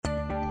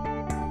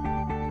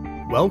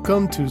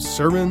Welcome to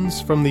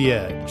Sermons from the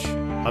Edge,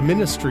 a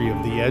ministry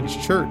of the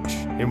Edge Church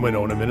in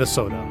Winona,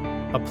 Minnesota.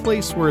 A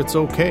place where it's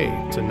okay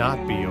to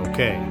not be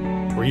okay,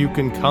 where you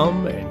can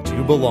come and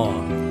you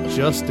belong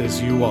just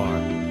as you are,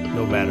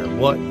 no matter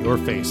what you're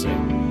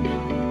facing.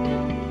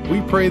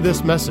 We pray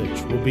this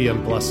message will be a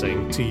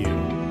blessing to you.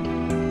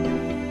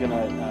 I'm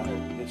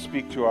going to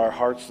speak to our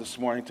hearts this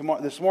morning.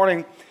 This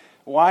morning,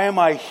 why am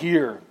I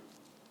here?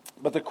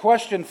 But the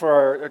question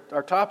for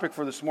our topic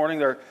for this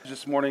morning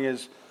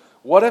is,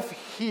 what if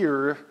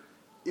here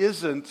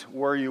isn't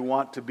where you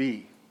want to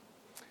be?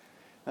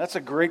 That's a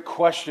great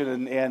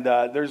question, and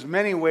there's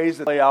many ways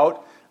that play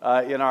out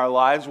in our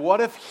lives.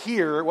 What if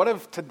here, what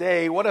if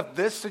today, what if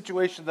this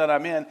situation that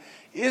I'm in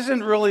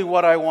isn't really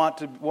what I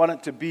want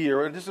it to be,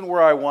 or it isn't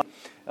where I want?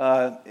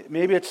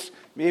 Maybe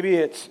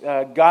it's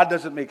God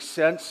doesn't make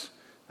sense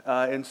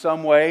in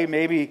some way.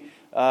 Maybe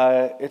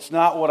it's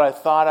not what I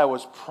thought I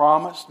was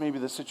promised. Maybe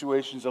the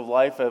situations of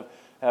life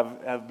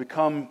have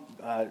become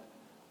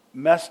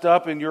messed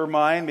up in your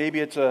mind. Maybe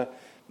it's a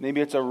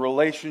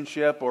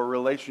relationship or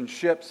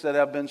relationships that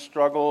have been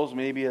struggles.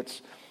 Maybe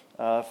it's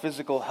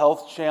physical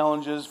health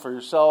challenges for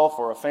yourself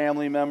or a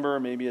family member.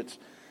 Maybe it's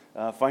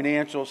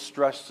financial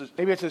stress.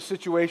 Maybe it's a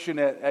situation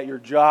at your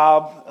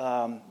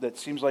job that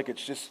seems like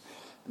it's just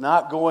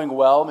not going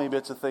well. Maybe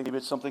it's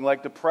something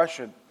like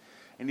depression,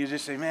 and you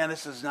just say, "Man,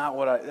 this is not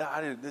what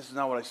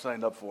I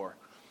signed up for.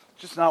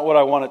 It's just not what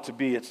I want it to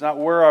be. It's not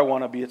where I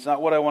want to be. It's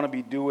not what I want to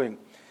be doing."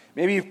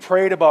 Maybe you've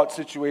prayed about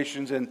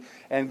situations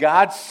and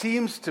God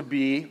seems to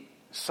be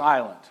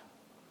silent.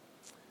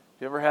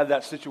 You ever had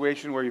that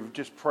situation where you've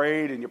just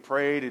prayed and you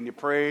prayed and you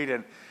prayed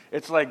and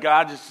it's like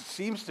God just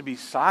seems to be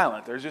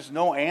silent. There's just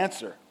no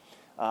answer.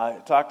 I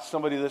talked to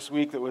somebody this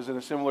week that was in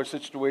a similar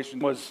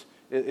situation,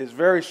 is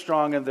very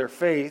strong in their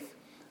faith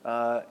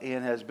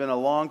and has been a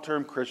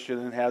long-term Christian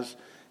and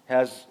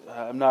has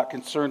I'm not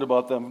concerned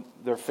about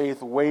their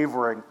faith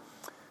wavering.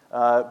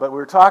 But we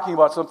were talking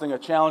about a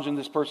challenge in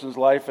this person's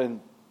life,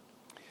 and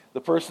the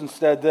person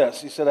said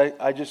this. He said,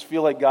 I just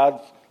feel like God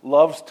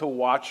loves to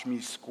watch me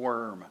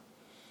squirm.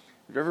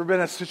 Have you ever been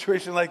in a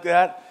situation like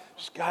that?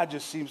 God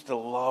just seems to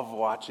love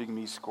watching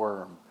me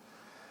squirm.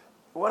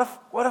 What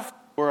if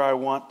where I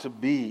want to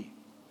be?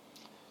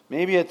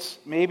 Maybe it's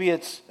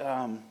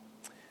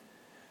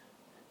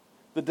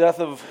the death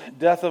of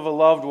a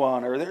loved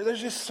one, or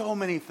there's just so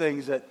many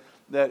things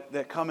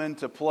that come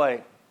into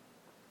play.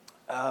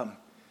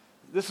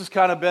 This has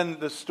kind of been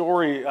the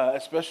story,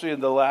 especially in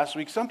the last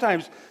week.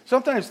 Sometimes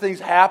things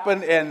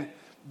happen and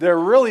there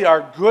really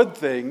are good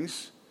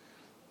things,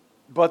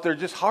 but they're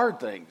just hard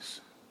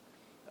things.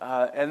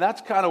 And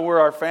that's kind of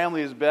where our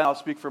family has been. I'll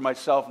speak for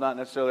myself, not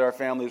necessarily our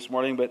family this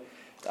morning, but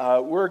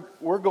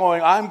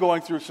I'm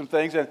going through some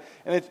things, and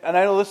I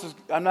know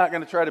I'm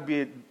going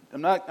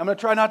to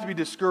try not to be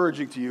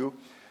discouraging to you,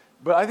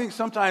 but I think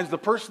sometimes the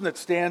person that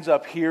stands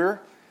up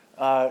here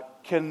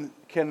can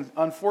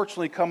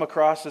unfortunately come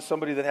across as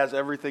somebody that has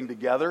everything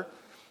together.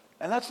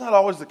 And that's not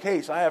always the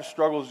case. I have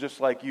struggles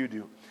just like you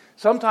do.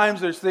 Sometimes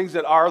there's things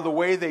that are the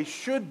way they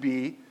should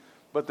be,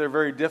 but they're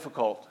very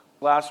difficult.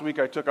 Last week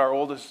I took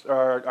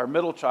our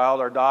middle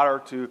child, our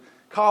daughter, to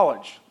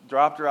college.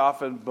 Dropped her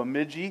off in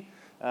Bemidji.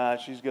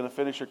 She's going to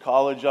finish her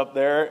college up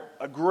there.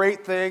 A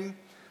great thing.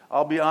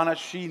 I'll be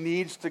honest, she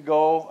needs to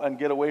go and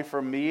get away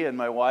from me and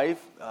my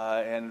wife,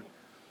 and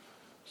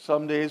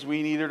some days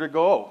we need her to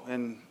go,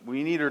 and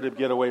we need her to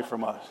get away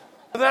from us.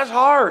 But that's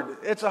hard.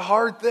 It's a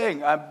hard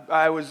thing.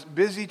 I was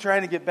busy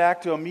trying to get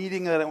back to a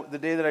meeting the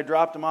day that I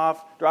dropped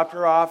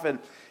her off,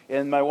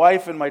 and my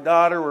wife and my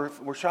daughter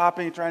were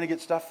shopping, trying to get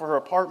stuff for her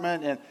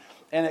apartment,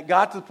 and it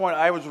got to the point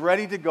I was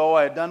ready to go.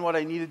 I had done what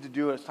I needed to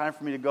do. It was time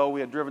for me to go. We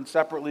had driven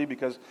separately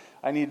because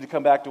I needed to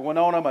come back to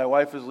Winona. My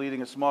wife is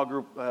leading a small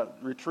group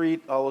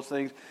retreat, all those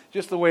things,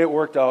 just the way it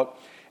worked out.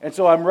 And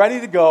so I'm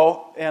ready to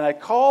go, and I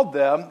called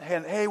them,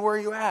 and, "Hey, where are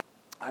you at?"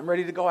 "I'm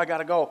ready to go, I got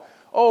to go."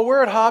 "Oh,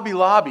 we're at Hobby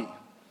Lobby."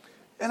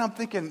 And I'm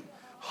thinking,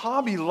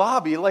 Hobby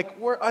Lobby?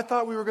 I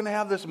thought we were going to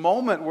have this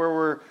moment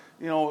where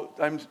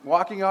I'm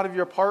walking out of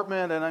your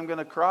apartment, and I'm going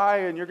to cry,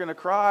 and you're going to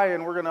cry,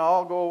 and we're going to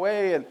all go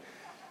away. And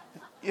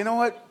you know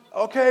what?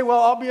 Okay, well,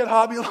 I'll be at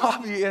Hobby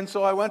Lobby. And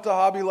so I went to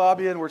Hobby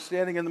Lobby, and we're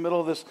standing in the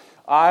middle of this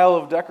aisle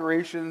of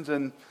decorations,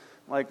 and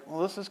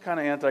this is kind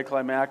of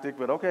anticlimactic,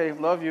 but okay,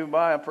 love you,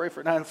 bye.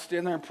 I'm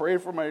standing there and praying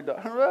for my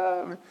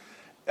daughter,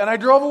 and I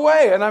drove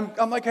away. And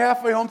I'm like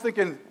halfway home,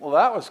 thinking, well,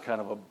 that was kind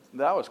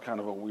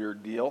of a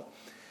weird deal.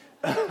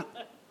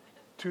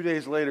 2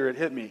 days later, it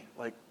hit me,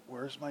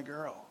 where's my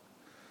girl?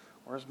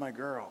 Where's my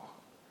girl?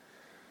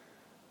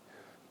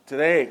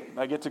 Today,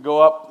 I get to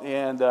go up,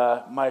 and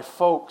my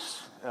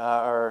folks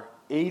are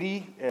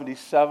 80 and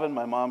 77.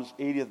 My mom's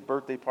 80th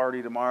birthday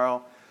party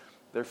tomorrow.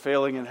 They're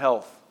failing in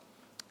health.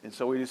 And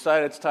so we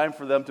decided it's time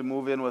for them to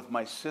move in with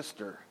my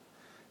sister.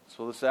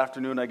 So this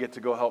afternoon I get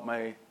to go help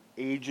my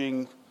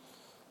aging,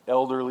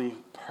 elderly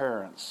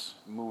parents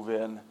move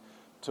in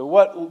to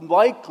what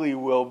likely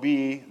will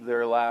be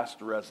their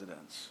last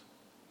residence.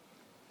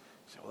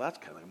 You say, well, that's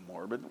kind of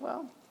morbid.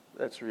 Well,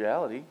 that's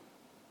reality.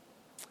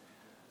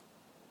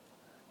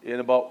 in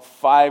about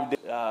 5 days.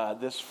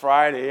 This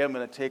Friday, I'm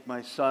going to take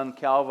my son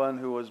Calvin,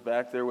 who was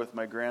back there with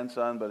my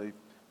grandson, but he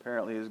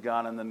apparently is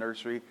gone in the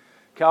nursery.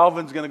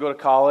 Calvin's going to go to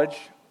college.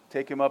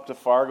 Take him up to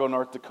Fargo,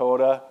 North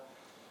Dakota.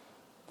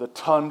 The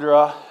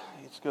tundra.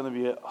 It's going to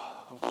be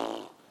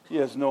he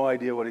has no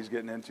idea what he's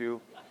getting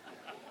into.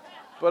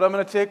 But I'm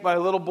going to take my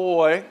little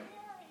boy,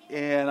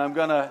 and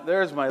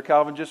there's my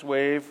Calvin, just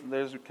wave.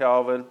 There's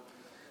Calvin,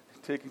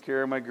 taking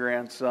care of my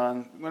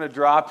grandson. I'm going to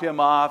drop him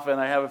off, and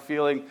I have a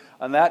feeling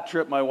on that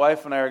trip, my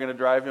wife and I are going to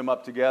drive him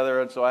up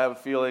together, and so I have a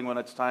feeling when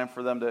it's time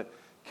for them to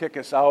kick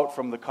us out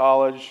from the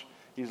college,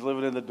 he's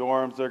living in the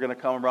dorms, they're going to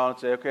come around and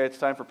say, okay, it's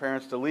time for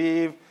parents to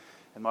leave.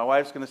 And my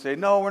wife's going to say,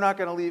 no, we're not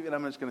going to leave. And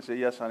I'm just going to say,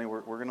 yes, honey,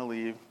 we're going to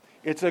leave.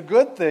 It's a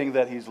good thing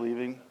that he's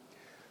leaving,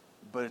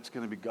 but it's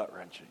going to be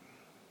gut-wrenching.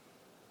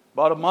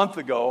 About a month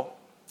ago,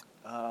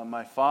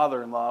 my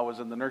father-in-law was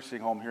in the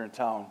nursing home here in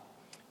town.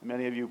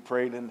 Many of you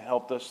prayed and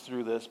helped us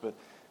through this, but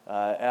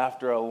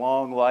after a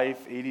long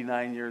life,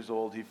 89 years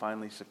old, he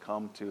finally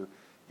succumbed to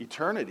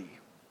eternity.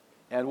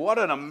 And what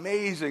an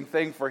amazing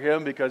thing for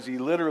him, because he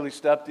literally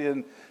stepped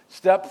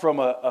from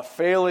a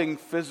failing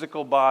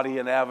physical body,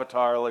 an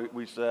avatar, like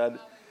we said,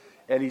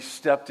 and he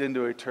stepped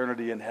into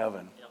eternity in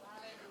heaven.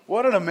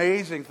 What an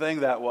amazing thing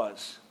that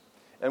was.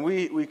 And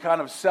we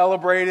kind of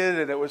celebrated,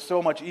 and it was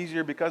so much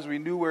easier because we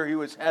knew where he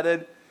was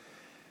headed.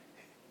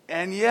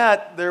 And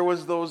yet, there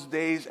was those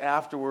days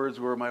afterwards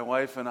where my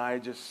wife and I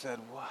just said,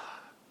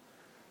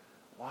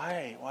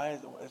 why?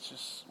 It's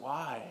just,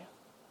 why?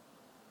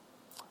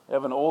 I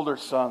have an older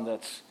son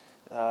that's,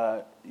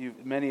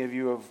 many of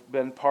you have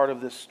been part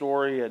of this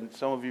story, and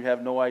some of you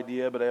have no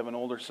idea, but I have an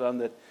older son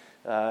that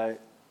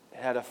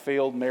had a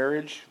failed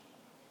marriage,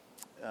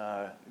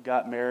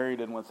 got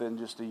married, and within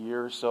just a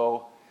year or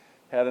so,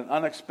 had an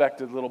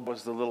unexpected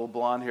was the little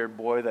blonde-haired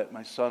boy that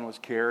my son was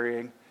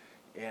carrying,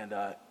 and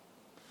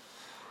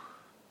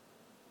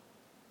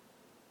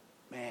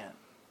man,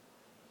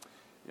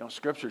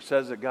 Scripture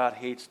says that God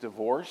hates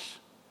divorce.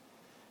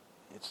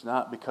 It's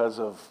not because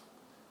of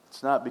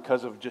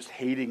just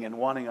hating and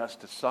wanting us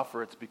to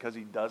suffer. It's because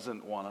he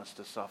doesn't want us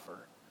to suffer.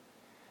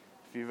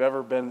 If you've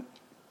ever been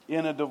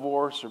in a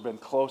divorce or been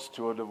close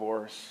to a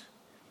divorce,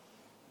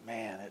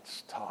 man,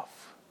 it's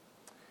tough.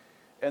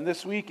 And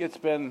this week it's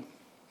been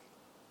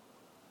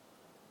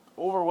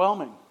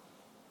overwhelming.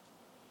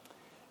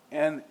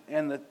 And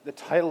the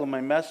title of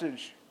my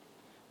message,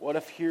 what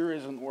if here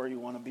isn't where you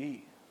want to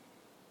be?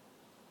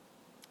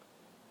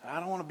 I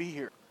don't want to be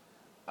here.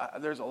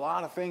 There's a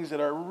lot of things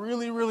that are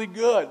really, really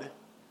good.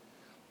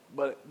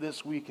 But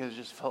this week has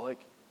just felt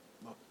like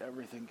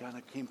everything kind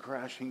of came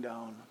crashing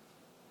down.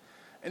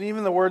 And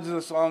even the words of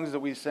the songs that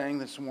we sang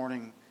this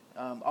morning,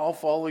 I'll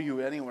follow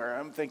you anywhere.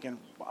 I'm thinking,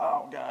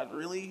 wow, God,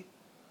 really?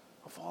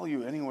 I'll follow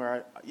you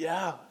anywhere.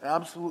 Yeah,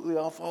 absolutely,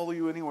 I'll follow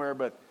you anywhere.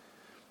 But,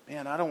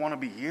 man, I don't want to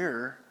be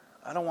here.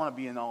 I don't want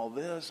to be in all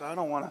this. I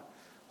don't want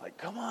to,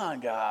 come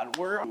on, God,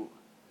 where are you?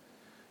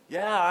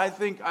 Yeah, I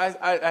think I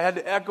had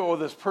to echo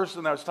this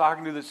person I was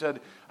talking to that said,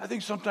 I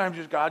think sometimes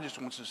God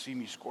just wants to see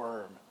me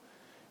squirm.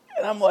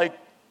 And I'm like,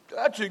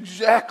 that's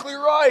exactly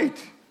right.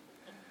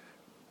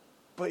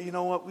 But you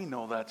know what?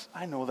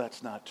 I know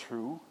that's not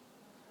true.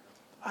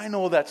 I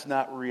know that's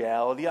not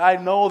reality. I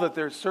know that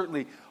there's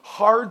certainly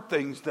hard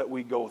things that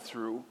we go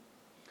through.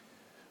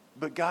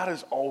 But God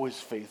is always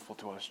faithful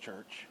to us,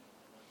 church.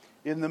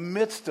 In the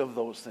midst of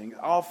those things,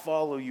 I'll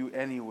follow you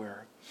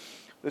anywhere.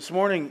 This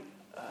morning,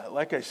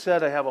 like I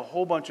said, I have a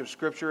whole bunch of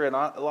scripture, and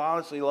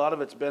honestly, a lot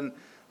of it's been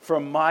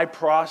from my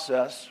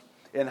process.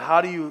 And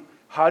how do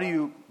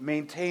you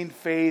maintain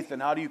faith,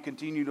 and how do you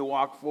continue to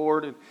walk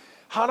forward, and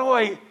how do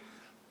I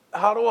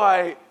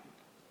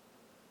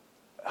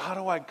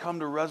come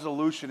to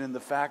resolution in the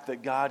fact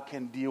that God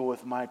can deal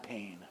with my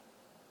pain?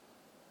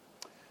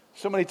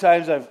 So many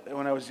times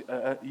when I was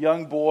a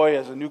young boy,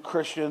 as a new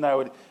Christian, I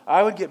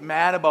would get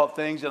mad about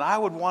things, and I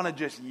would want to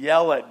just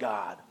yell at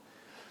God.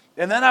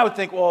 And then I would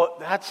think,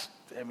 well,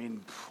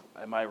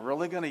 am I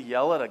really going to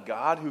yell at a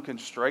God who can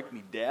strike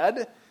me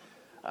dead?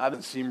 That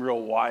doesn't seem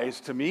real wise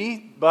to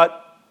me,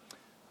 but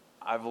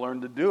I've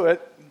learned to do it.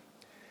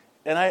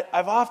 And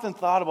I've often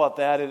thought about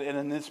that, and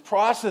in this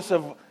process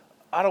of,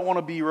 I don't want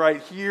to be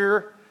right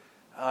here,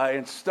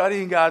 and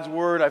studying God's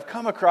Word, I've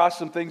come across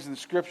some things in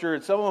Scripture,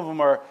 and some of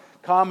them are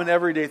common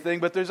everyday thing,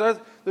 but there's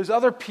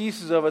other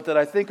pieces of it that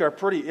I think are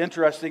pretty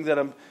interesting that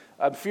I'm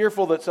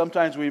fearful that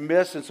sometimes we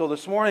miss. And so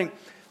this morning,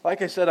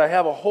 like I said, I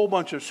have a whole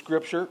bunch of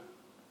Scripture,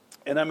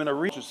 and I'm going to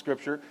read the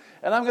Scripture,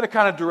 and I'm going to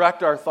kind of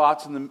direct our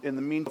thoughts in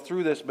the meantime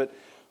through this. But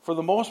for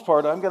the most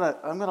part, I'm going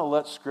to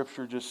let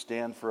Scripture just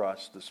stand for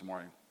us this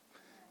morning,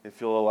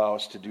 if you'll allow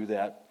us to do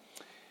that.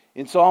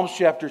 In Psalms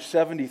chapter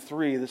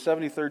 73, the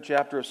 73rd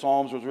chapter of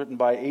Psalms was written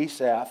by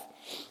Asaph.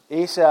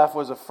 Asaph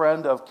was a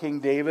friend of King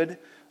David.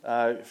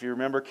 If you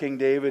remember King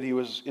David, he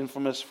was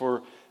infamous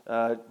for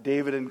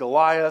David and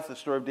Goliath, the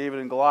story of David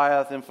and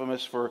Goliath,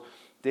 infamous for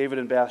David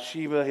and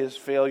Bathsheba, his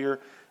failure.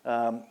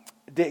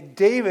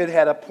 David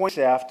had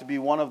appointed Asaph to be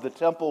one of the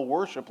temple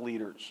worship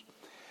leaders.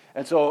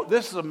 And so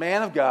this is a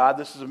man of God.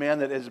 This is a man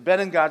that has been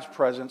in God's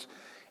presence.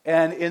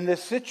 And in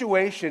this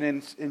situation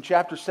in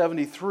chapter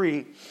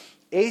 73,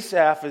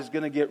 Asaph is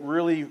going to get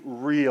really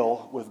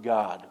real with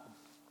God.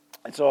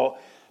 And so,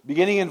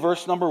 beginning in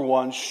verse number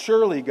 1,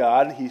 surely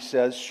God, he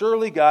says,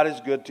 surely God is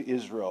good to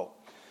Israel,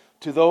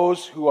 to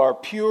those who are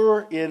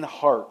pure in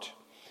heart.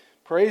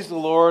 Praise the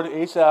Lord.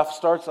 Asaph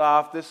starts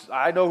off,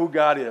 I know who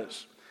God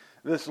is.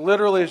 This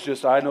literally is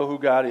just, I know who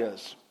God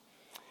is.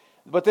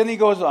 But then he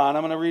goes on,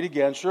 I'm going to read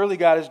again. Surely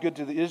God is good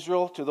to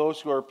Israel, to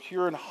those who are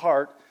pure in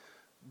heart.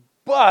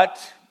 But,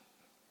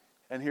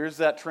 and here's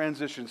that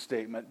transition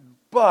statement,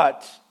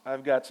 but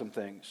I've got some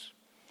things.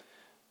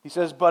 He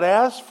says, but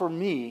as for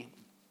me,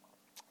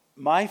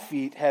 my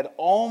feet had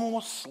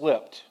almost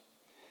slipped.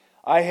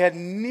 I had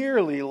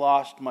nearly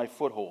lost my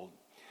foothold.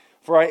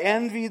 For I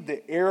envied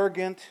the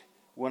arrogant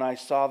when I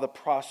saw the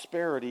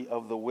prosperity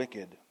of the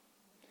wicked.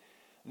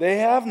 They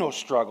have no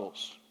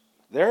struggles.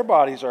 Their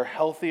bodies are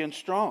healthy and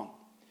strong.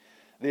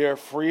 They are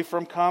free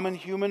from common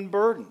human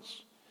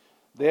burdens.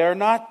 They are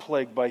not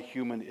plagued by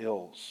human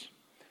ills.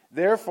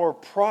 Therefore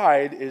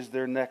pride is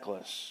their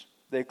necklace.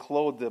 They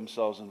clothe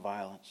themselves in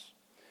violence.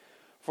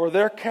 For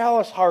their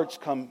callous hearts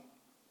comes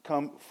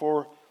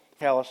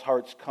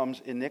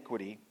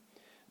iniquity.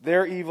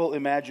 Their evil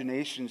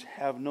imaginations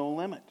have no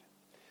limit.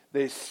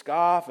 They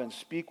scoff and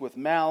speak with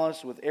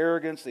malice, with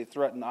arrogance. They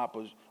threaten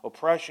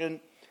oppression.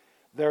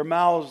 Their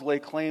mouths lay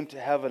claim to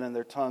heaven, and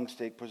their tongues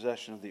take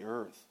possession of the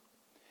earth.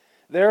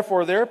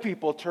 Therefore their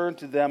people turn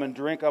to them and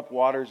drink up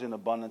waters in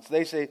abundance.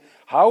 They say,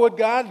 how would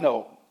God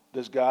know?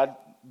 Does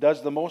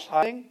the Most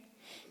High thing?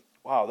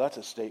 Wow, that's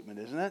a statement,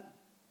 isn't it?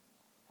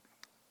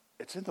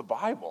 It's in the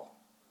Bible.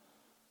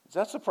 Is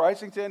that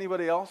surprising to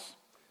anybody else?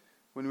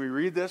 When we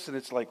read this and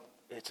it's like,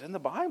 it's in the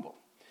Bible.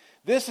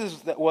 This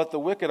is what the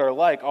wicked are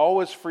like,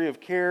 always free of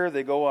care.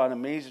 They go on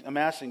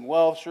amassing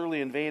wealth. Surely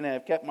in vain I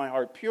have kept my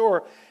heart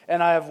pure,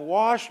 and I have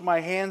washed my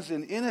hands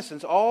in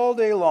innocence all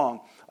day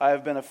long. I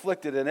have been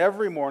afflicted, and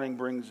every morning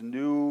brings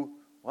new,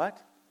 what?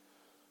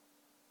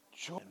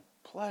 Joy and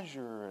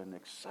pleasure and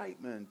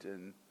excitement,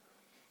 and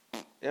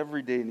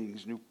every day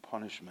needs new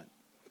punishment.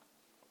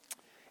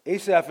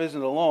 Asaph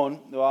isn't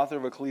alone. The author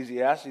of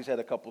Ecclesiastes had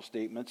a couple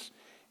statements.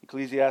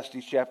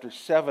 Ecclesiastes chapter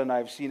 7,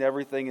 I've seen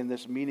everything in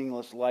this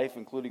meaningless life,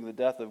 including the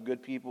death of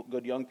good people,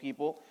 good young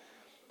people,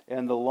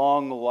 and the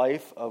long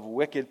life of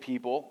wicked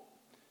people.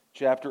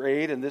 Chapter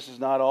 8, and this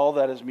is not all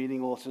that is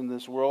meaningless in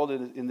this world.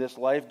 In this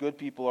life, good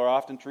people are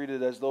often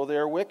treated as though they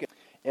are wicked,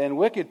 and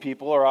wicked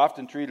people are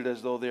often treated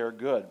as though they are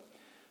good.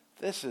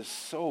 This is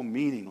so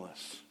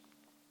meaningless.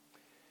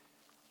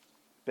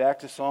 Back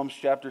to Psalms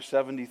chapter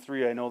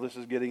 73. I know this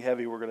is getting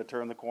heavy. We're going to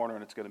turn the corner,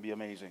 and it's going to be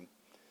amazing.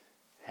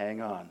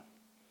 Hang on.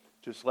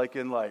 Just like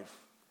in life,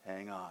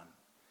 hang on.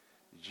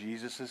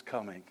 Jesus is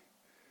coming.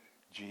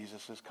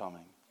 Jesus is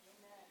coming.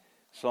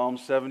 Psalm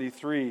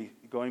 73,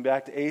 going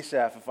back to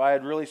Asaph, if I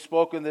had really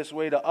spoken this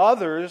way to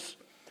others,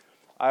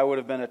 I would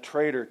have been a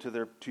traitor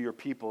to your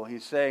people.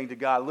 He's saying to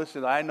God,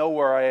 listen, I know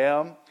where I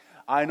am.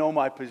 I know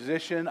my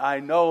position. I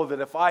know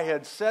that if I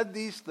had said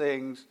these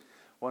things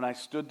when I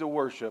stood to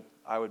worship,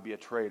 I would be a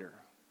traitor.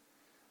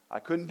 I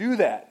couldn't do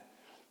that.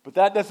 But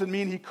that doesn't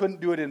mean he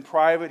couldn't do it in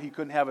private. He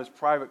couldn't have his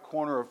private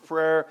corner of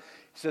prayer.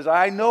 He says,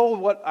 I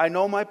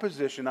know my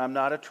position. I'm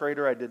not a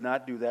traitor. I did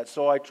not do that.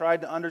 So I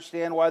tried to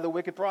understand why the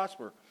wicked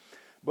prosper.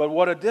 But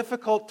what a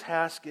difficult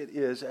task it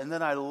is. And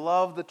then I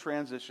love the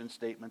transition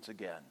statements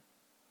again.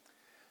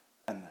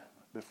 And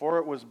before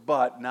it was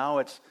but, now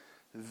it's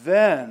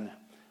then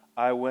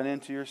I went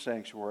into your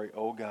sanctuary,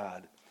 O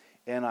God,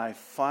 and I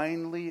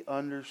finally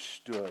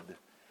understood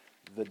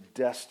the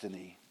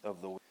destiny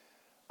of the wicked.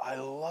 I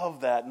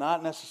love that.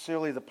 Not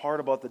necessarily the part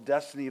about the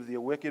destiny of the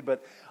wicked,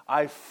 but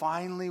I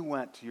finally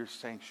went to your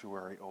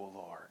sanctuary, O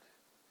Lord.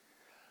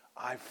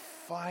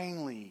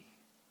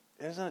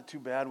 Isn't it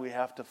too bad we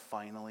have to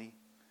finally?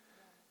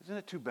 Isn't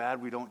it too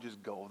bad we don't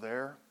just go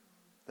there?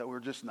 That we're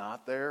just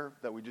not there?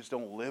 That we just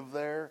don't live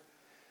there?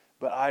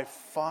 But I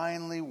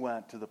finally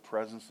went to the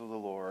presence of the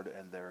Lord,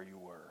 and there you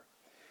were.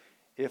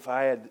 If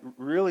I had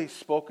really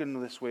spoken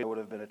this way, I would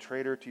have been a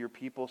traitor to your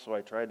people, so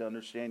I tried to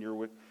understand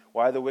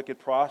why the wicked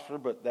prosper,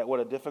 but what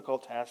a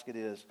difficult task it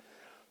is.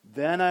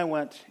 Then I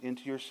went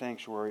into your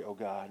sanctuary, O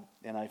God,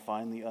 and I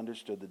finally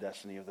understood the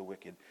destiny of the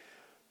wicked.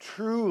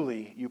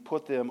 Truly, you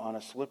put them on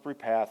a slippery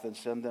path and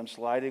send them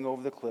sliding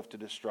over the cliff to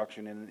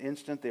destruction. In an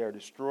instant, they are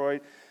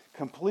destroyed,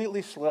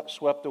 completely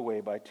swept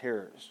away by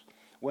terrors.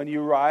 When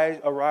you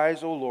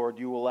arise, O Lord,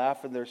 you will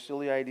laugh at their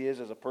silly ideas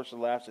as a person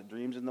laughs at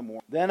dreams in the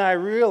morning. Then I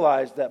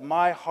realized that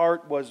my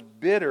heart was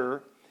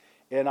bitter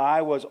and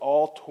I was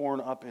all torn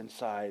up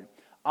inside.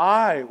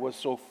 I was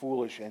so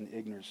foolish and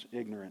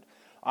ignorant.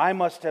 I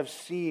must have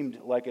seemed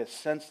like a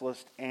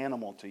senseless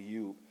animal to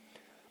you.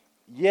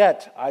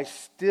 Yet I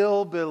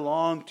still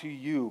belong to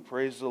you.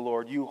 Praise the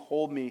Lord. You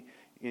hold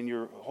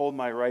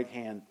my right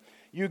hand.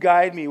 You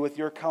guide me with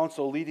your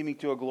counsel, leading me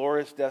to a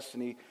glorious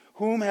destiny.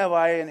 Whom have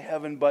I in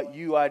heaven but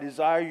you? I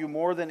desire you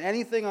more than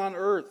anything on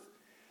earth.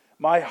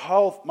 My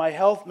health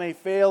may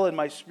fail and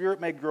my spirit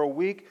may grow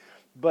weak,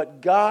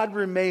 but God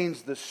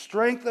remains the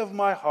strength of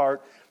my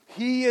heart.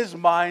 He is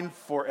mine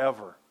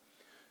forever.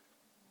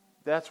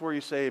 That's where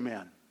you say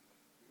amen.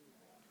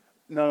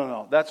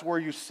 No. That's where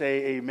you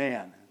say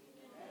amen.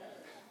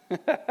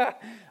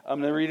 I'm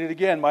going to read it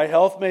again. My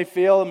health may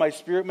fail and my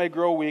spirit may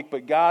grow weak,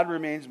 but God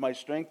remains my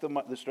strength,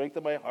 the strength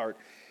of my heart.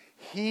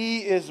 He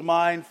is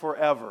mine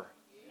forever.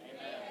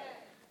 Amen.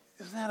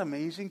 Isn't that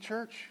amazing,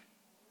 church?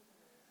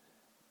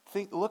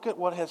 Look at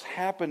what has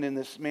happened in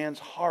this man's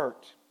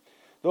heart.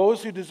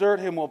 Those who desert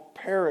him will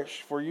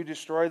perish, for you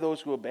destroy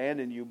those who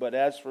abandon you. But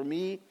as for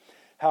me,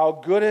 how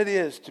good it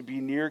is to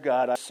be near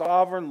God, a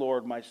sovereign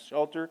Lord, my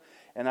shelter,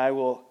 and I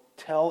will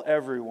tell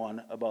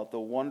everyone about the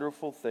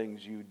wonderful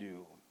things you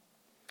do.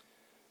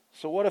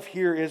 So what if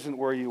here isn't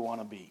where you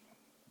want to be?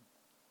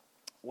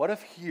 What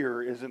if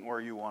here isn't where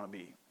you want to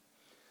be?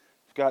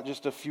 I've got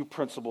just a few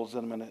principles that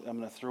I'm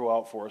going to throw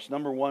out for us.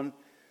 Number one,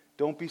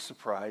 don't be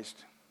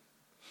surprised.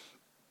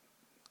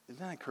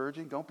 Isn't that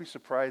encouraging? Don't be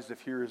surprised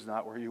if here is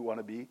not where you want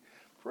to be.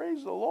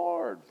 Praise the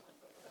Lord.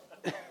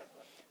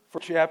 For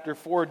chapter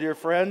 4, dear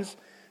friends,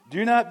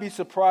 do not be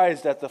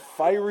surprised at the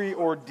fiery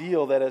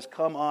ordeal that has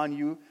come on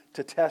you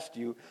to test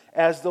you,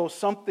 as though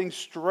something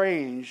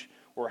strange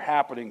were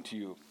happening to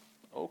you.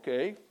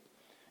 Okay.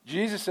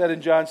 Jesus said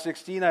in John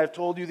 16, I have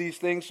told you these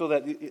things so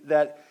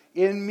that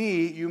in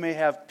me you may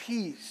have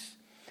peace.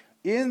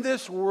 In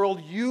this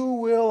world you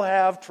will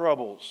have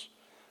troubles.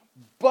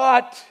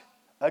 But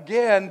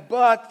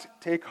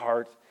take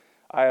heart,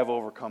 I have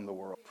overcome the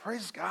world.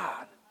 Praise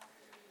God.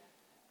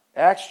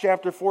 Acts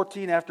chapter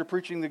 14, after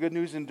preaching the good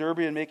news in Derbe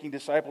and making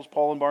disciples,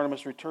 Paul and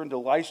Barnabas returned to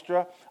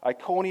Lystra,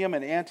 Iconium,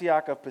 and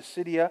Antioch of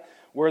Pisidia,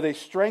 where they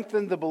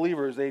strengthened the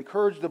believers. They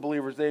encouraged the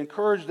believers. They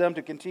encouraged them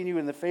to continue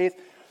in the faith,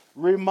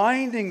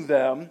 reminding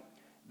them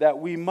that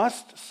we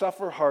must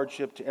suffer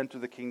hardship to enter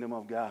the kingdom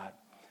of God.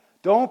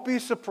 Don't be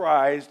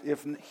surprised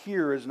if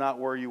here is not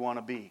where you want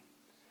to be.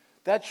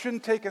 That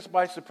shouldn't take us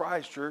by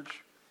surprise,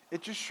 church.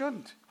 It just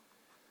shouldn't.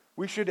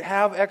 We should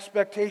have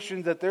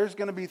expectations that there's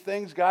going to be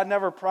things. God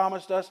never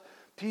promised us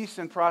peace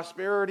and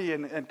prosperity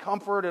and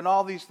comfort and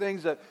all these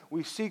things that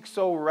we seek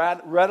so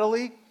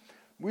readily.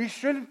 We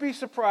shouldn't be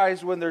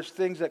surprised when there's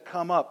things that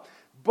come up.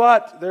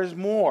 But there's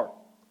more.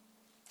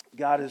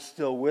 God is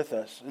still with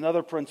us.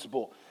 Another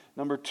principle.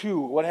 Number 2,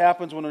 what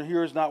happens when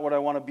here is not what I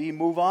want to be?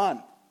 Move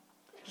on.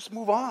 Just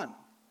move on.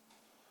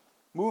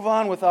 Move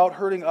on without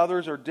hurting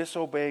others or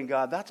disobeying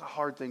God. That's a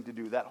hard thing to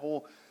do. That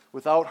whole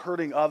without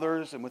hurting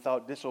others and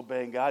without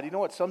disobeying God. You know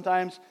what?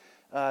 Sometimes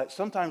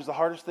the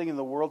hardest thing in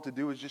the world to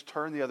do is just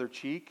turn the other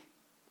cheek.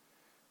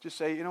 Just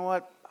say, you know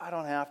what? I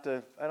don't have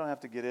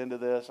to get into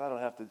this. I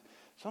don't have to.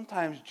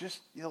 Sometimes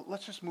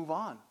let's just move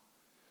on.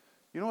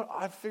 You know what?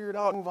 I've figured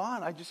out move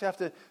on. I just have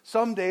to.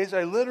 Some days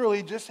I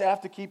literally just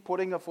have to keep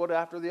putting a foot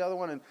after the other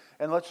one,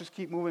 and let's just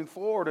keep moving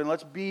forward, and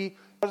let's be in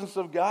the presence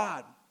of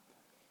God.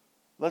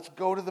 Let's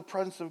go to the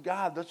presence of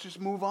God. Let's just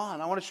move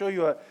on. I want to show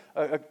you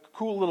a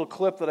cool little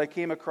clip that I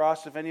came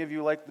across. If any of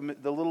you like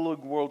the Little League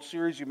World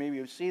Series, you maybe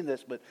have seen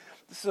this, but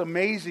this is an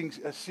amazing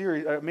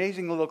series,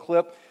 amazing little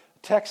clip.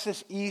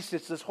 Texas East,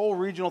 it's this whole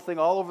regional thing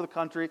all over the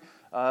country.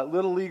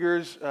 Little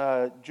leaguers,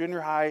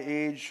 junior high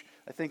age,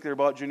 I think they're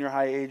about junior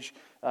high age,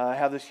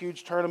 have this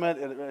huge tournament.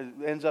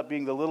 It ends up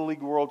being the Little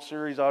League World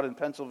Series out in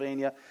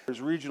Pennsylvania.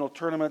 There's regional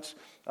tournaments.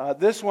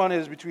 This one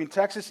is between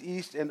Texas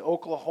East and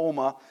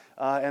Oklahoma,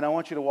 and I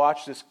want you to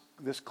watch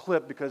this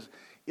clip because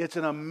it's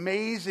an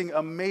amazing,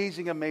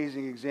 amazing,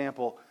 amazing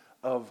example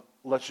of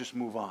let's just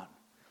move on.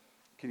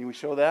 Can we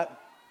show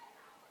that?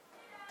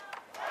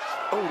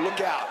 Oh, look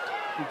out.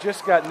 He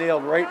just got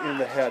nailed right in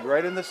the head,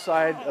 right in the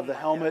side of the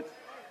helmet.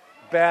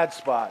 Bad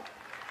spot.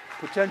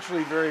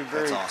 Potentially very,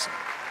 very That's awesome.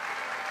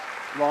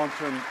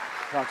 Long-term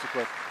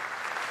consequence.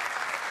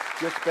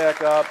 Just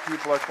back up.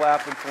 People are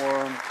clapping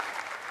for him.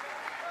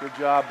 Good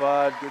job,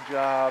 bud. Good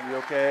job. You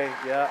okay?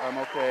 Yeah, I'm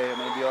okay. I'm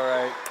going to be all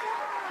right.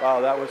 Wow,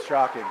 that was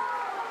shocking.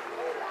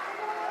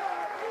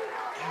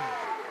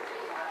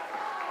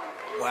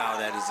 Wow,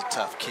 that is a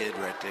tough kid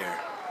right there.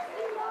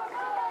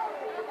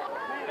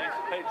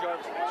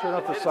 Turn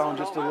up the sound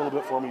just a little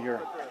bit for me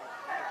here.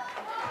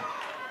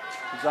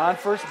 He's on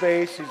first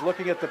base. He's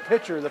looking at the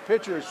pitcher. The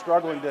pitcher is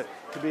struggling to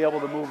be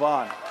able to move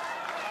on.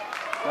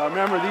 Now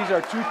remember, these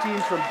are two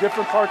teams from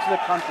different parts of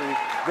the country.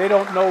 They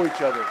don't know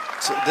each other.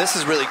 So this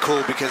is really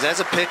cool because as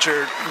a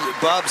pitcher,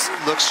 Bubs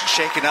looks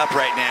shaken up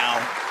right now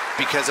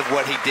because of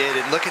what he did.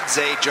 And look at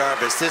Zay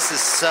Jarvis. This is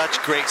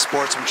such great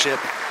sportsmanship.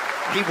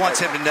 He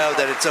wants him to know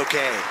that it's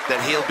okay,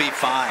 that he'll be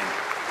fine.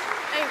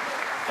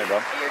 Hey,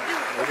 bro.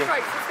 Look at me.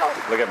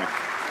 Look at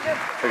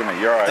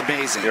me. You're all right.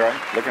 Amazing. You're all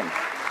right. Look at me.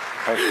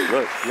 Hey,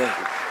 look. You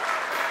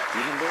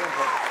can do it.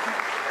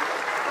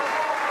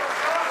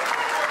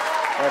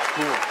 That's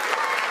cool.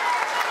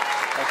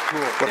 That's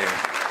cool. There.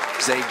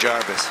 Zay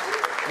Jarvis.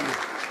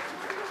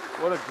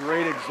 What a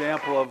great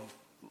example of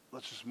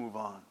let's just move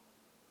on.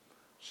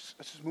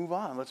 Let's just move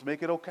on. Let's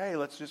make it okay.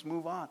 Let's just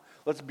move on.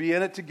 Let's be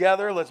in it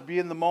together. Let's be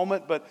in the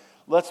moment, but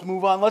let's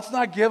move on. Let's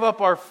not give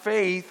up our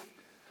faith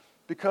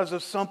because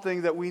of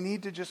something that we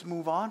need to just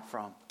move on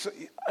from.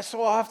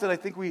 So often I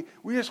think we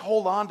just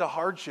hold on to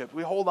hardship.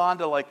 We hold on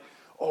to like,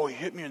 oh, he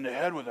hit me in the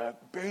head with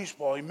that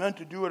baseball. He meant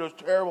to do it. It was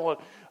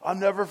terrible. I'm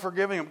never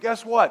forgiving him.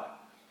 Guess what?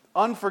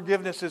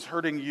 Unforgiveness is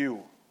hurting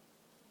you.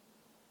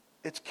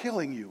 It's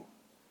killing you.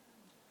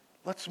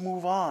 Let's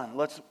move on.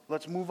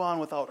 Let's move on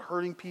without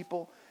hurting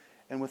people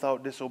and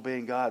without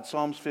disobeying God.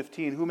 Psalms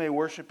 15, who may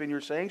worship in your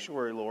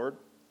sanctuary, Lord?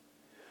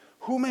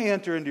 Who may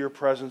enter into your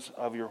presence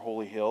of your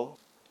holy hill?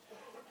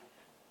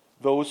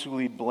 Those who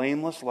lead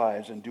blameless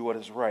lives and do what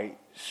is right,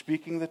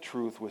 speaking the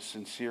truth with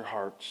sincere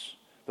hearts.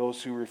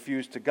 Those who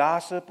refuse to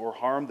gossip or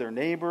harm their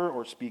neighbor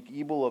or speak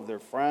evil of their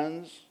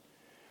friends.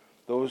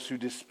 Those who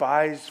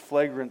despise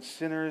flagrant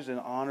sinners and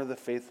honor the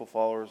faithful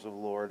followers of the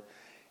Lord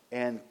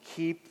and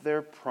keep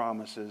their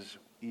promises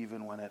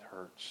even when it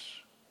hurts.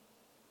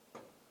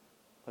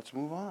 Let's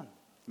move on.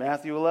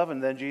 Matthew 11,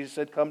 then Jesus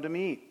said, come to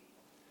me,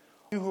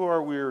 you who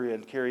are weary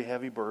and carry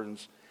heavy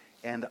burdens,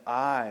 and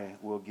I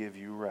will give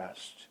you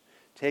rest.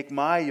 Take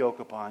my yoke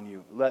upon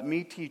you. Let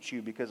me teach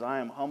you, because I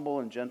am humble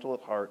and gentle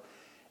at heart,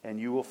 and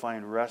you will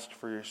find rest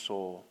for your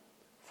soul.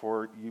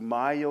 For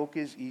my yoke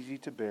is easy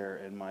to bear,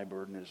 and my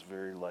burden is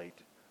very light,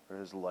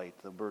 or is light.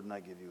 The burden I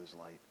give you is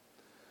light.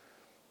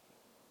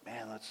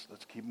 Man, let's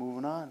keep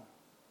moving on.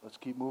 Let's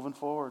keep moving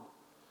forward.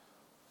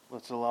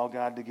 Let's allow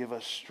God to give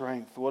us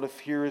strength. What if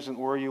here isn't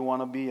where you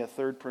want to be? A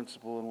third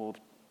principle, and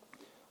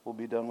we'll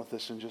be done with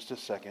this in just a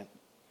second.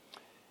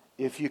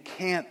 If you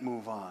can't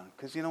move on,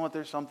 because you know what,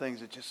 there's some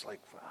things that just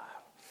like,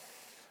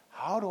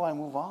 how do I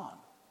move on?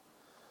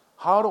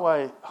 How do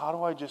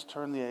I just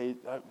turn the...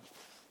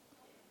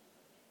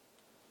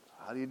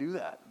 How do you do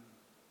that?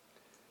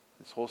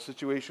 This whole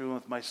situation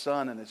with my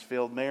son and his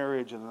failed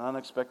marriage and an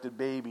unexpected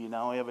baby.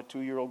 Now I have a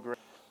 2-year-old girl.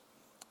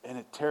 And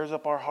it tears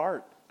up our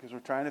heart because we're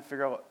trying to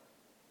figure out,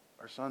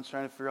 our son's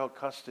trying to figure out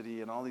custody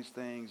and all these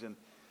things. And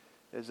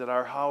is at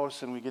our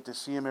house and we get to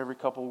see him every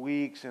couple of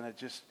weeks. And it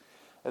just,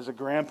 as a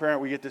grandparent,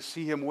 we get to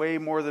see him way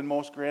more than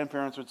most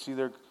grandparents would see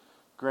their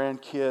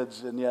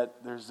grandkids. And yet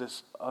there's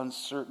this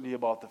uncertainty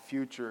about the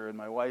future. And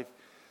my wife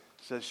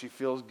says she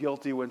feels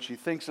guilty when she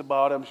thinks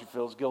about him. She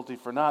feels guilty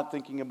for not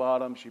thinking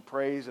about him. She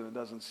prays and it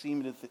doesn't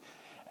seem to...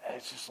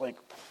 It's just like,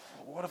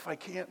 what if I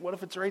can't? What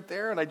if it's right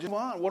there and I just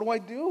want? What do I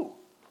do?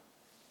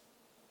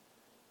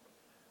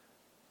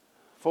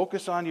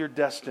 Focus on your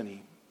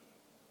destiny.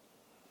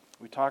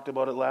 We talked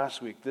about it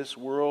last week. This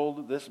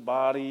world, this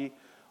body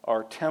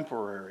are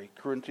temporary.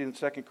 2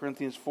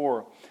 Corinthians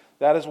 4.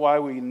 That is why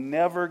we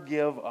never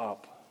give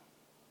up.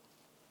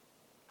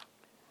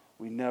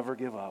 We never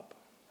give up.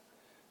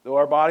 Though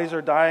our bodies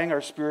are dying,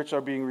 our spirits are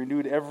being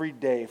renewed every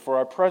day. For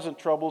our present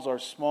troubles are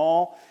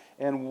small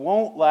and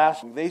won't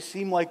last. They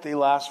seem like they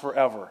last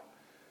forever.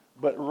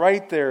 But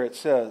right there it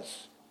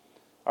says,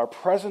 our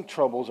present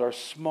troubles are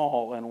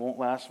small and won't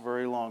last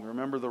very long.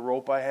 Remember the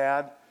rope I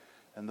had?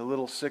 And the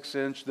little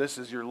 6-inch, this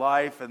is your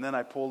life. And then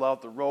I pulled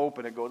out the rope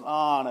and it goes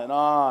on and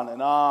on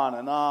and on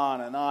and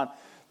on and on.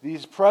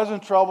 These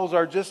present troubles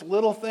are just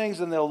little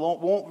things and they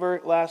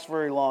won't last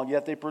very long.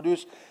 Yet they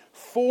produce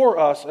for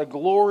us a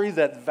glory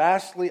that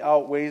vastly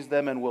outweighs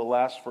them and will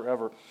last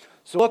forever.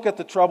 So look at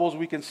the troubles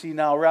we can see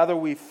now. Rather,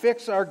 we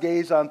fix our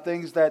gaze on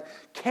things that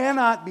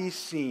cannot be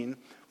seen.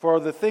 For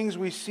the things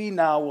we see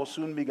now will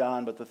soon be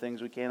gone, but the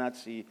things we cannot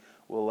see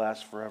will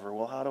last forever.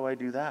 Well, how do I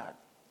do that?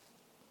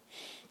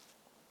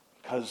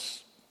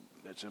 Because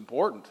it's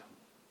important.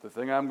 The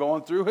thing I'm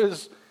going through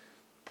is,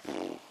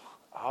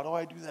 how do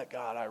I do that,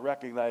 God? I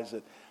recognize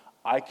that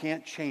I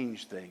can't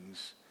change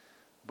things,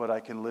 but I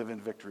can live in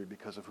victory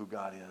because of who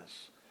God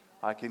is.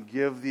 I can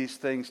give these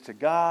things to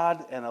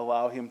God and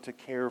allow Him to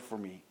care for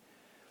me.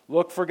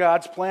 Look for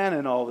God's plan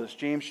in all this.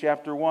 James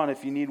chapter 1,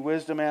 if you need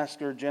wisdom,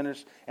 ask our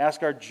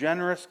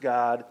generous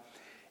God,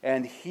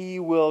 and He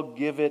will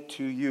give it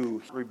to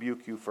you.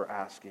 Rebuke you for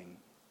asking.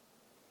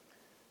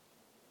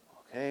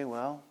 Okay,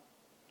 well,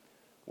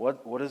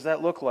 what does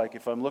that look like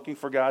if I'm looking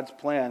for God's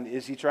plan?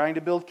 Is He trying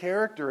to build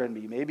character in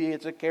me? Maybe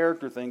it's a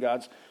character thing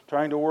God's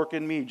trying to work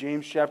in me.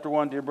 James chapter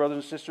 1, dear brothers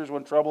and sisters,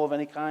 when trouble of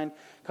any kind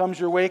comes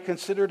your way,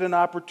 consider it an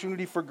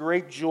opportunity for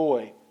great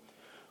joy.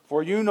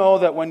 For you know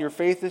that when your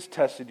faith is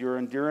tested, your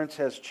endurance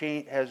has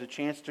a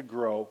chance to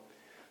grow.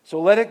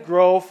 So let it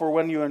grow, for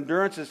when your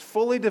endurance is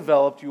fully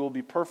developed, you will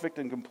be perfect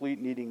and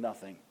complete, needing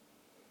nothing.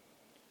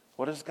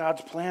 What is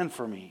God's plan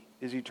for me?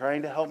 Is He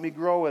trying to help me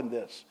grow in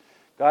this?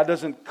 God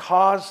doesn't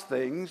cause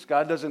things.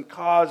 God doesn't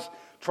cause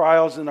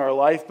trials in our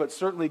life, but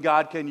certainly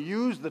God can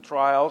use the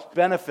trials to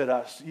benefit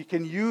us. He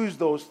can use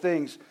those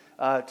things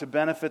to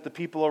benefit the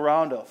people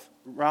around us.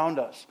 I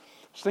was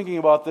thinking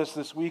about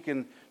this week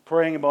and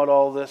praying about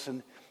all this,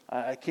 and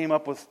I came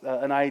up with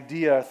an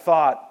idea, a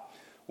thought.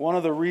 One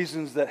of the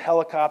reasons that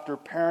helicopter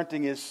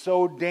parenting is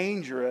so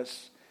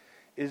dangerous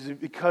is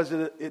because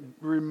it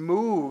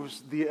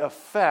removes the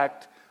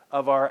effect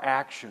of our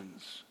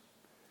actions.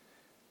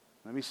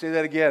 Let me say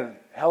that again.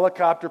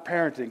 Helicopter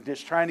parenting,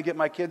 just trying to get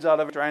my kids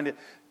out of it, trying to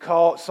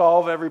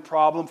solve every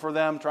problem for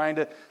them, trying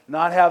to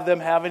not have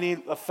them have any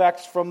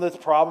effects from the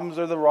problems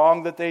or the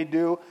wrong that they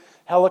do.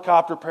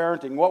 Helicopter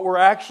parenting. What we're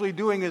actually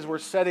doing is we're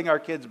setting our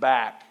kids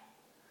back.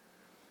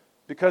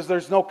 Because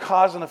there's no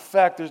cause and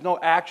effect, there's no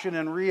action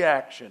and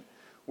reaction.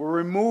 We're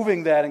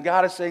removing that, and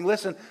God is saying,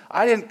 listen,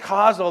 I didn't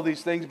cause all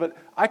these things, but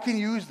I can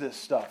use this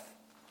stuff.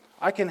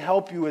 I can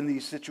help you in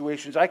these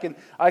situations. I can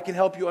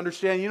help you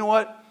understand. You know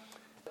what?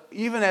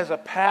 Even as a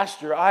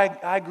pastor,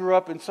 I grew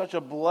up in such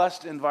a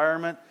blessed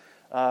environment.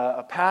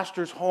 A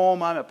pastor's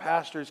home. I'm a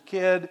pastor's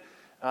kid.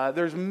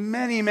 There's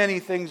many,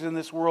 many things in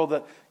this world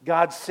that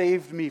God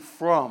saved me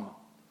from.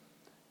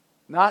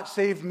 Not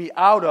saved me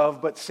out of,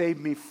 but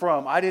saved me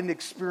from. I didn't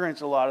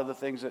experience a lot of the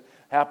things that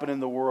happen in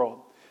the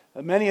world.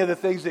 Many of the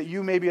things that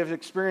you maybe have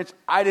experienced,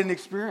 I didn't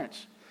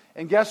experience.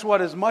 And guess what?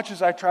 As much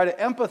as I try to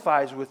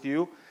empathize with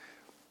you,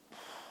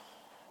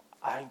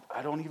 I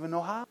don't even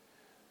know how.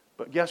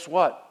 But guess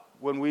what?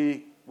 When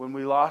we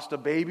lost a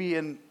baby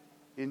in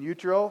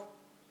utero,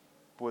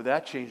 boy,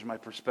 that changed my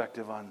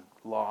perspective on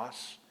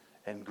loss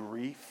and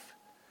grief.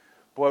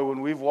 Boy, when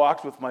we've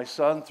walked with my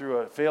son through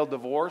a failed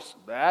divorce,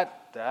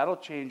 that'll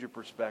change your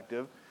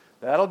perspective.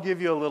 That'll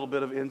give you a little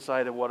bit of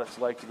insight of what it's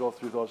like to go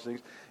through those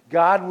things.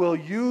 God will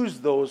use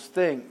those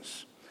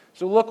things.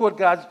 So look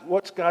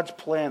what's God's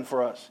plan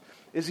for us.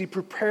 Is He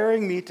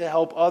preparing me to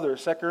help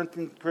others?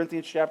 2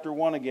 Corinthians chapter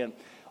 1 again.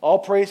 All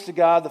praise to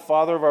God, the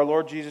Father of our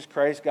Lord Jesus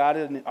Christ. God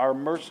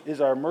is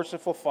our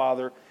merciful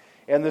Father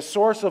and the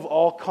source of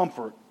all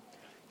comfort.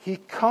 He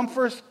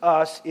comforts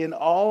us in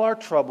all our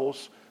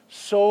troubles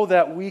so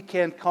that we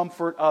can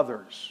comfort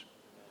others.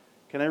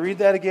 Can I read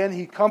that again?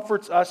 He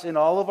comforts us in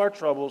all of our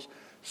troubles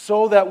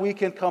so that we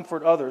can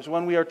comfort others.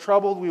 When we are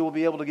troubled, we will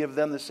be able to give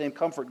them the same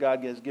comfort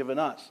God has given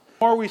us.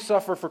 The more we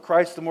suffer for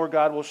Christ, the more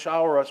God will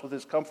shower us with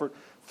His comfort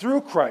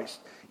through Christ.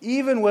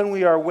 Even when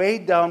we are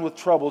weighed down with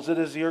troubles, it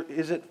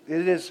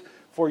is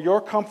for your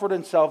comfort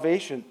and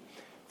salvation.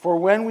 For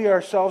when we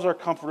ourselves are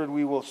comforted,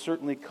 we will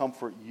certainly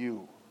comfort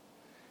you.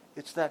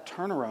 It's that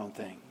turnaround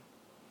thing.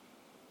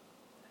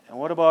 And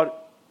what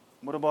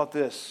about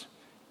this?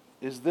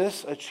 Is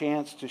this a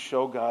chance to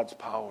show God's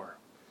power?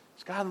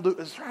 Is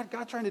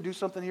God trying to do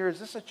something here? Is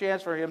this a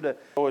chance for Him to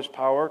show His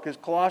power? Because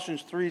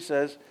Colossians 3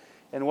 says,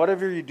 and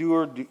whatever you do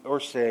or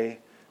say,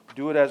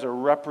 do it as a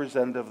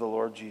representative of the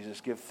Lord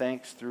Jesus. Give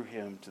thanks through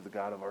Him to the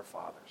God of our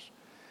fathers.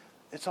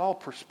 It's all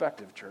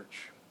perspective,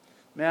 church.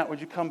 Matt,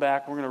 would you come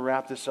back? We're going to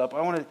wrap this up.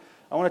 I want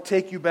to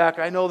take you back.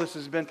 I know this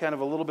has been kind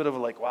of a little bit of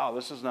wow,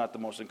 this is not the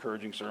most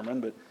encouraging sermon,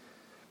 but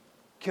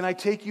can I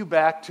take you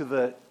back to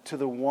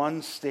the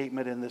one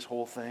statement in this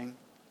whole thing?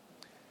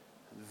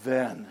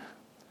 Then.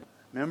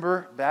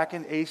 Remember back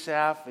in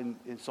Asaph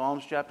in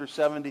Psalms chapter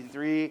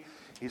 73,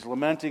 he's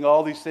lamenting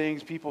all these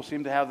things. People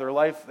seem to have their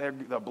life, they're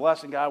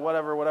blessing God,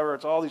 whatever.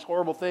 It's all these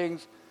horrible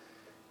things.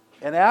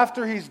 And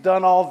after he's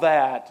done all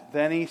that,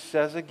 then he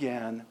says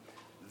again,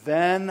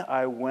 then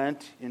I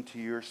went into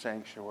your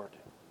sanctuary.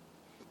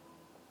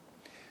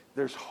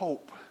 There's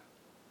hope.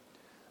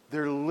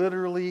 There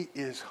literally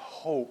is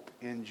hope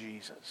in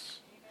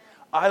Jesus.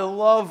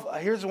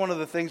 Here's one of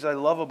the things I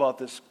love about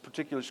this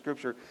particular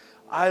scripture.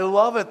 I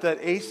love it that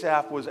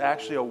Asaph was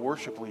actually a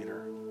worship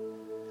leader.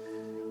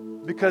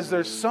 Because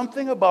there's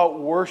something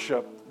about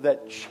worship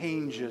that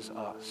changes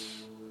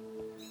us.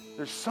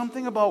 There's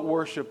something about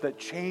worship that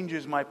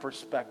changes my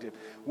perspective.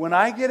 When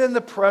I get in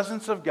the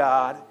presence of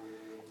God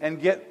and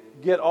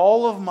get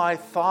all of my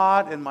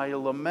thought and my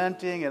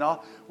lamenting and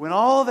when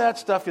all of that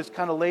stuff is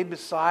kind of laid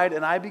beside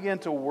and I begin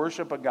to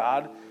worship a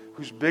God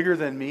who's bigger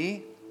than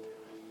me,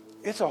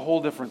 it's a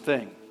whole different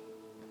thing.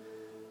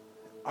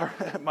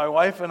 My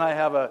wife and I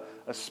have a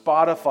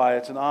Spotify.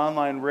 It's an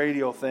online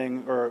radio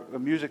thing or a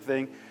music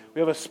thing. We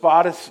have a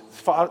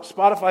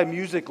Spotify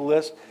music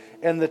list,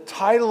 and the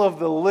title of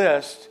the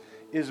list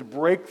is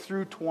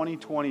Breakthrough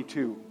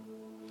 2022.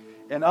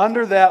 And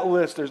under that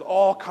list, there's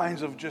all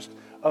kinds of just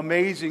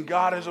amazing,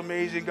 God is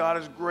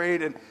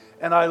great, and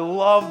I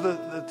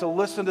love to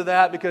listen to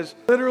that because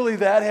literally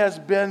that has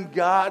been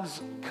God's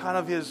kind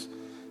of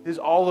his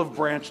olive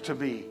branch to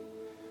me.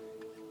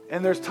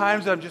 And there's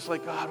times I'm just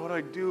like, God, what do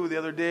I do? The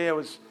other day I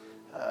was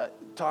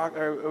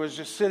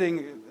just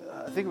sitting.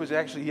 I think it was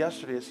actually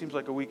yesterday. It seems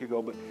like a week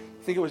ago, but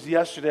I think it was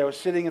yesterday. I was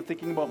sitting and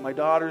thinking about my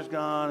daughter's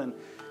gone and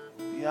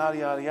yada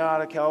yada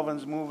yada.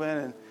 Calvin's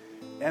moving,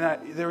 and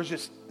there was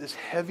just this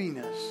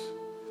heaviness.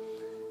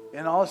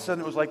 And all of a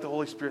sudden, it was like the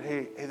Holy Spirit.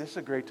 Hey, this is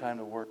a great time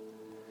to work.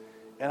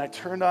 And I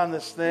turned on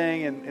this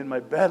thing in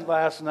my bed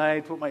last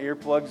night. Put my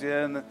earplugs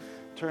in,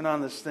 turned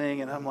on this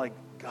thing, and I'm like,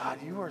 God,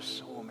 you are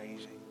so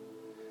amazing.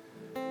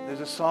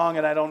 There's a song,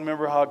 and I don't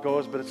remember how it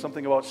goes, but it's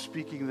something about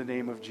speaking the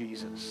name of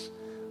Jesus.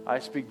 I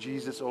speak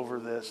Jesus over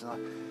this.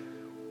 And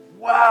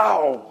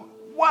wow,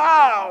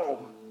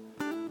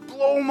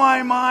 blow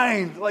my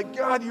mind. Like,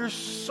 God, you're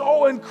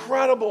so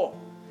incredible.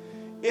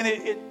 And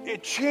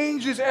it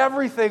changes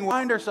everything. We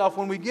find ourselves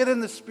when we get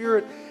in the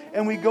Spirit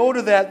and we go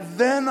to that,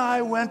 then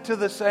I went to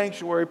the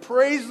sanctuary.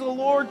 Praise the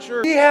Lord,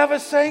 church. We have a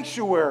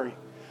sanctuary.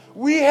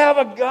 We have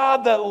a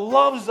God that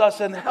loves us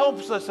and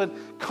helps us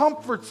and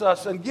comforts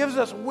us and gives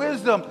us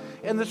wisdom.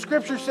 And the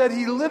scripture said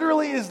He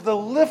literally is the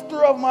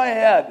lifter of my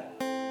head.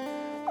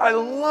 I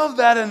love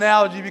that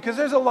analogy because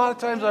there's a lot of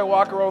times I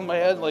walk around my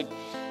head like,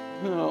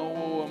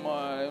 who am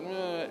I?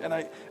 And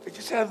I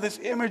just have this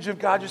image of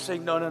God just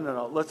saying,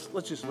 no. Let's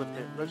just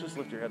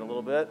lift your head a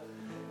little bit.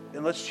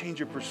 And let's change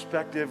your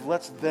perspective.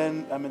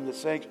 I'm in the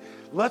sanctuary.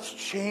 Let's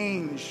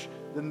change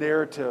the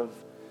narrative.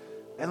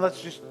 And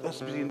let's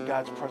be in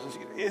God's presence.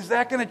 Is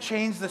that going to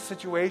change the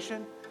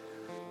situation?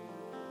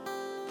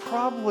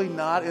 Probably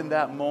not in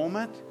that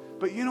moment.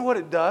 But you know what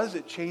it does?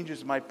 It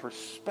changes my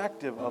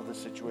perspective of the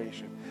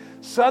situation.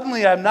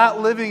 Suddenly I'm not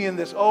living in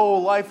this,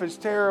 life is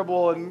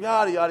terrible and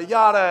yada, yada,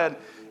 yada.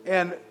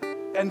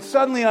 And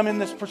suddenly I'm in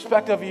this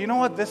perspective, you know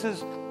what? This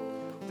is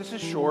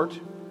short.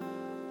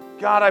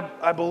 God,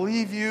 I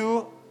believe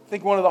you. I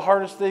think one of the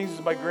hardest things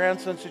is my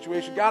grandson's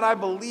situation. God, I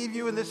believe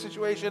you in this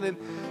situation.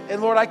 And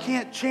Lord, I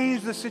can't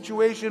change the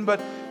situation, but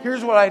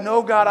here's what I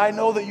know, God. I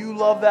know that you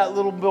love that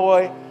little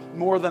boy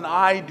more than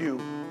I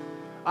do.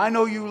 I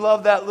know you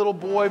love that little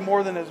boy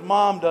more than his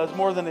mom does,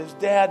 more than his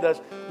dad does.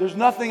 There's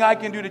nothing I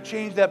can do to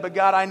change that, but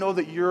God, I know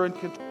that you're in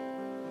control.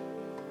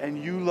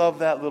 And you love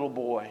that little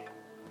boy.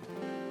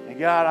 And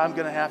God, I'm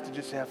going to have to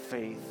just have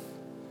faith.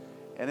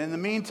 And in the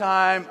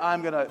meantime,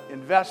 I'm going to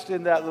invest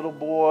in that little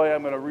boy.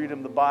 I'm going to read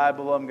him the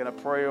Bible. I'm going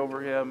to pray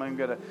over him. I'm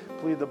going to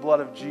plead the blood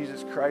of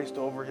Jesus Christ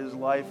over his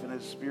life and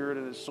his spirit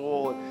and his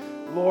soul.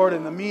 And Lord,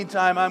 in the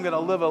meantime, I'm going to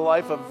live a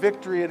life of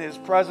victory in his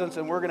presence,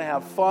 and we're going to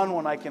have fun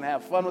when I can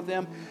have fun with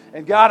him.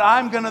 And God,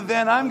 I'm going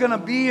to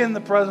be in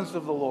the presence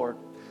of the Lord.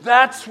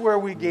 That's where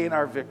we gain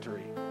our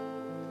victory.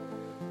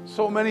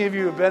 So many of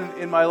you have been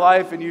in my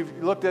life, and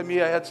you've looked at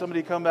me. I had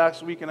somebody come back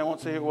this week, and I won't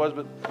say who it was,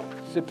 but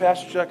said,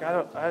 Pastor Chuck,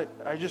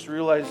 I just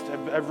realized,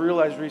 I've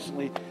realized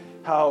recently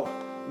how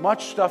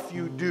much stuff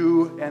you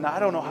do, and I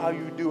don't know how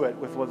you do it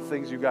with what the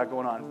things you've got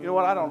going on. You know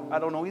what? I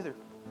don't know either.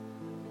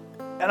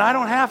 And I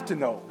don't have to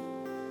know.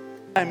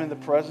 I'm in the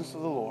presence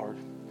of the Lord,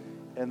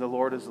 and the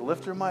Lord is the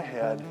lifter of my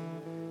head.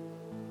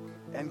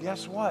 And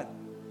guess what?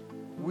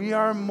 We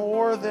are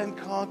more than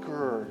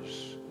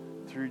conquerors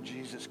through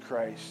Jesus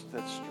Christ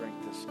that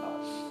strengthens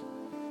us.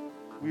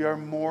 We are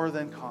more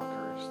than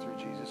conquerors through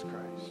Jesus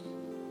Christ.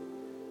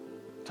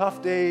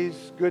 Tough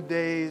days, good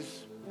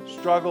days,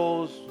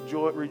 struggles,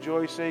 joy,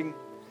 rejoicing.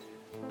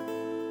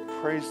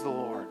 Praise the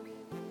Lord.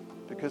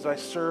 Because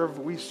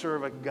we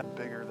serve a God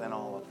bigger than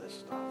all of this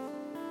stuff.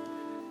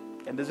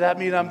 And does that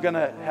mean I'm going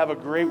to have a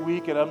great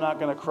week and I'm not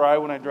going to cry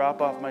when I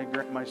drop off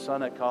my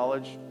son at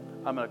college?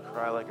 I'm going to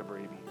cry like a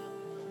baby.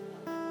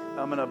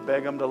 I'm going to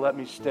beg him to let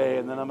me stay,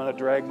 and then I'm going to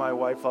drag my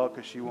wife out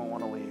because she won't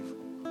want to leave.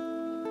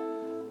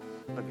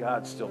 But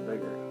God's still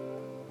bigger.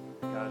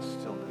 God is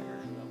still bigger.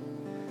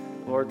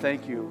 Lord,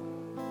 thank you.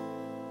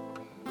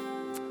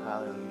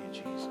 Hallelujah,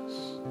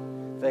 Jesus.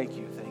 Thank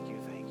you, thank you,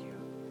 thank you.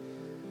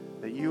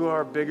 That you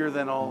are bigger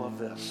than all of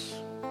this.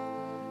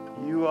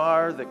 You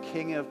are the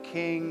King of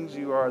Kings.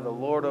 You are the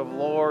Lord of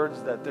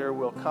Lords. That there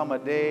will come a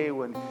day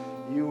when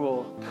you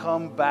will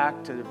come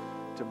back to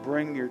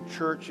bring your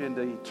church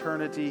into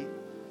eternity.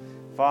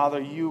 Father,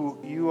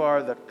 you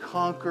are the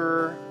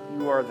conqueror.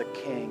 You are the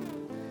King.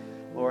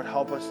 Lord,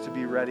 help us to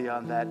be ready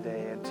on that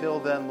day. Until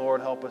then,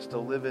 Lord, help us to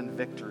live in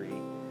victory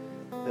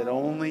that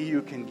only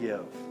you can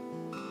give.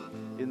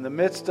 In the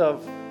midst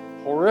of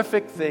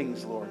horrific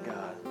things, Lord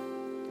God,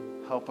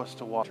 help us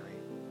to walk.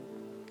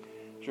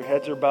 As your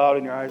heads are bowed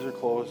and your eyes are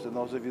closed, and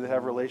those of you that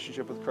have a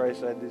relationship with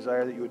Christ, I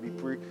desire that you would be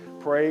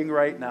praying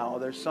right now.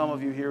 There's some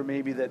of you here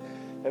maybe that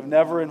have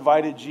never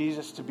invited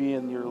Jesus to be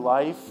in your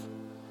life,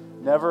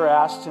 never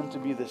asked him to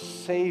be the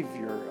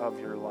Savior of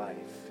your life.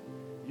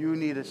 You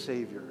need a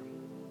Savior.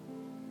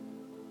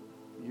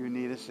 You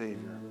need a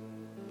Savior.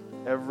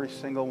 Every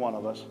single one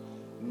of us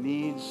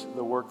needs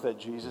the work that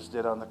Jesus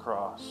did on the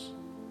cross.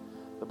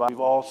 The Bible, we've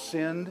all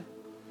sinned.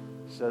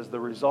 It says the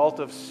result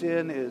of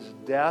sin is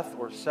death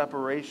or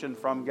separation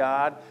from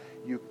God.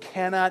 You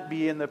cannot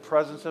be in the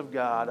presence of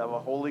God, of a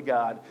holy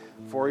God,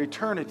 for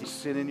eternity.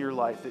 Sin in your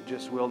life, it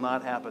just will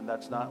not happen.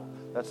 That's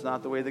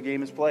not the way the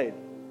game is played.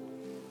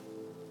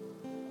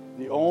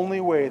 The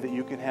only way that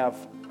you can have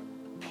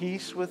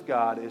peace with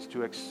God is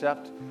to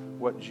accept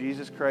what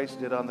Jesus Christ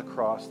did on the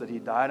cross, that he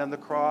died on the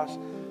cross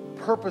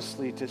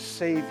purposely to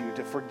save you,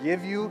 to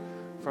forgive you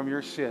from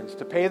your sins,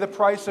 to pay the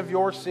price of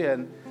your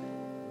sin.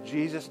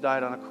 Jesus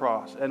died on a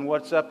cross. And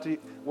what's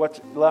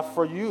left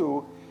for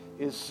you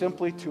is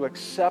simply to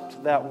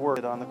accept that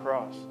work on the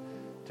cross,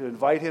 to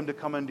invite him to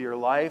come into your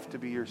life, to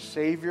be your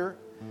Savior,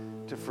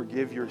 to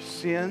forgive your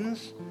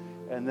sins,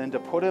 and then to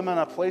put him in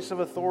a place of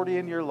authority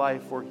in your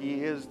life where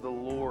he is the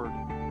Lord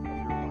of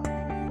your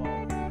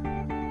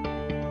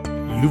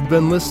life. You've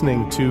been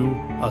listening to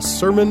A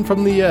Sermon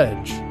from the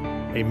Edge,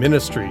 a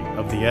ministry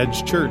of the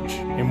Edge Church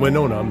in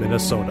Winona,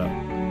 Minnesota.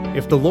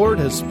 If the Lord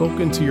has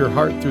spoken to your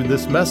heart through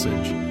this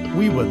message,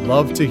 we would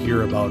love to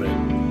hear about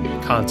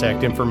it.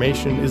 Contact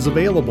information is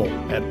available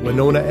at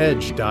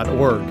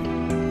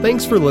winonaedge.org.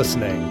 Thanks for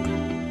listening.